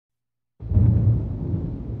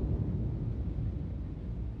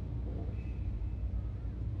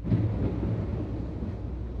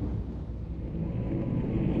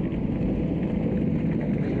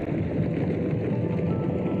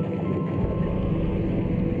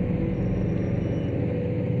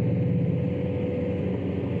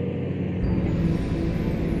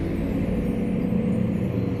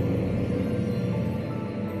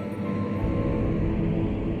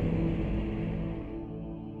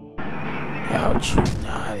要去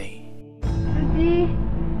哪里？司机，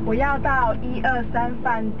我要到123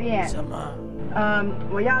饭店。什么？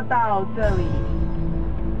我要到这里。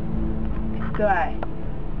对。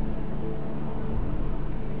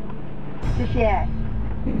谢谢。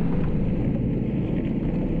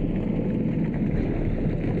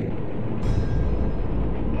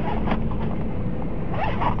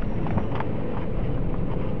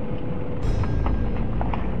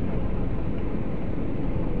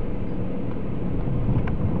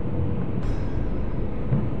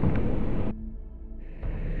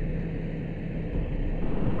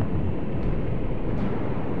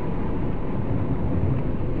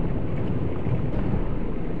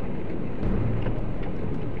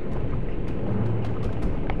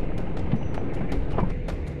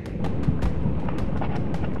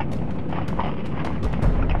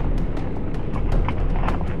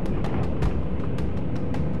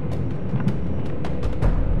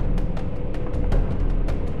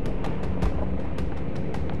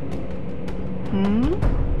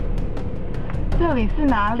这里是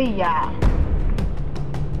哪里呀？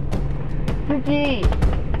司机，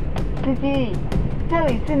这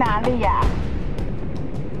里是哪里呀？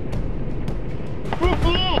司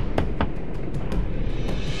机。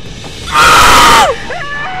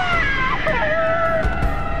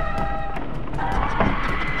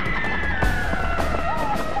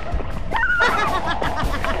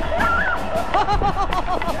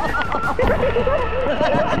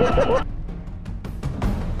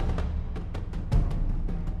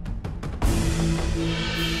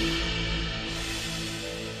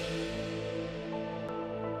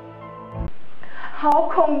好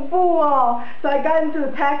恐怖哦 ！So I got into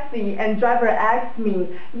a taxi and driver asked me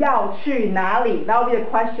要去哪里 ？That would be a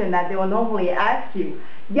question that they will normally ask you.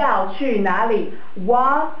 要去哪里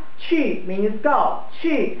 ？Want 去 means go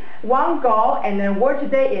去 want go and then word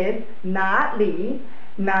today is 哪里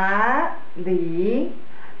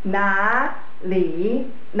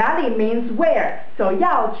means where. So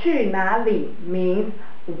要去哪里 means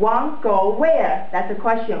want go where. That's the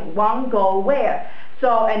question. Want go where?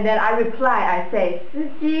 So, and then I reply, I say, 司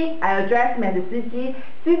机, I address me as 司机.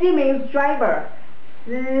 司机 means driver.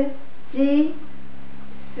 司机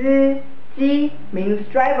means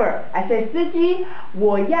driver. I say, 司机,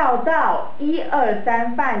 我要到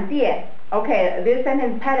123饭店. Okay, this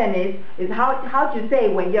sentence pattern is how to say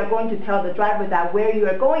when you're going to tell the driver that where you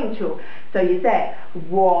are going to. So you say,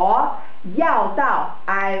 我要到,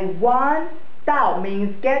 I want 到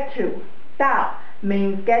means get to. 到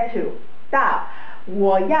means get to. 到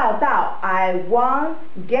我要到 I want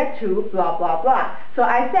get to blah blah blah. So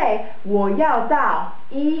I say 我要到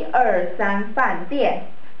123饭店.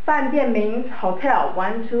 饭店 means hotel.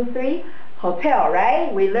 1, 2, 3 hotel,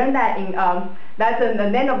 right? We learned that in that's the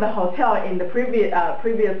name of the hotel in the previous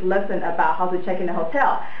lesson about how to check in a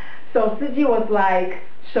hotel. So 司机 was like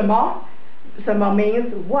什么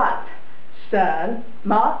means what? 什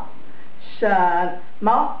么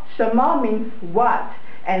means what?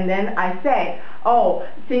 And then I say, oh,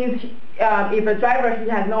 since if a driver he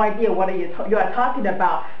has no idea what you are talking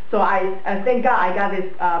about, so I thank God I got this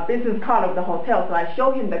business card of the hotel, so I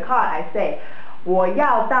show him the card. I say, 我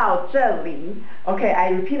要到这里. Okay,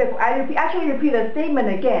 I actually repeat the statement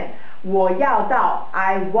again. 我要到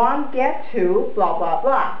I want get to blah blah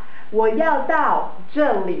blah. 我要到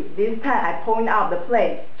这里. This time I point out the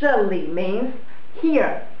place. 这里 means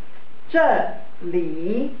here. 这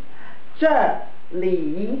里.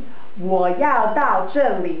 我要到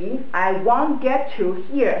这里 I won't get to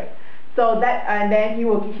here. So that and then he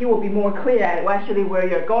will be more clear at actually where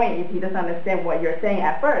you're going if he doesn't understand what you're saying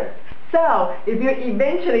at first. So if you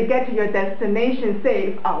eventually get to your destination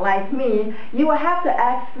safe, unlike me, you will have to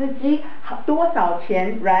ask 司机多少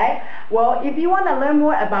钱, right? Well, if you want to learn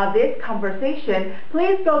more about this conversation,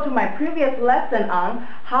 please go to my previous lesson on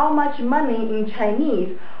how much money in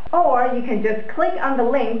Chinese, or you can just click on the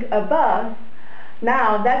link above.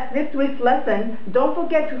 Now that's this week's lesson. Don't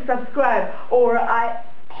forget to subscribe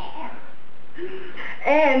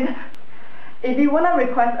and if you want to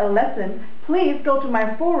request a lesson, please go to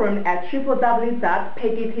my forum at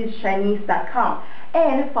www.PeggyTeachesChinese.com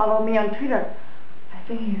and follow me on Twitter. I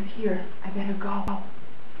think he's here. I better go.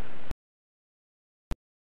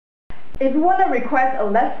 If you want to request a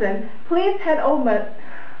lesson, please head over.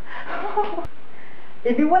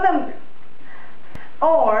 If you want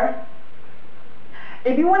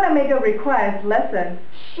to make a request lesson,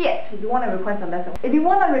 if you want to request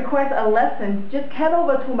a lesson, just head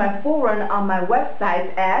over to my forum on my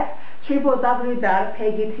website at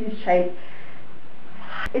www.PeggyTeachesChinese.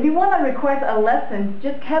 If you want to request a lesson,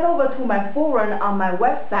 just head over to my forum on my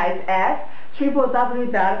website at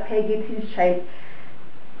www.PeggyTeachesChinese.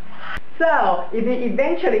 So, if you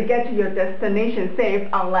eventually get to your destination safe,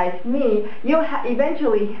 unlike me, you'll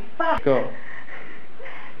eventually Go.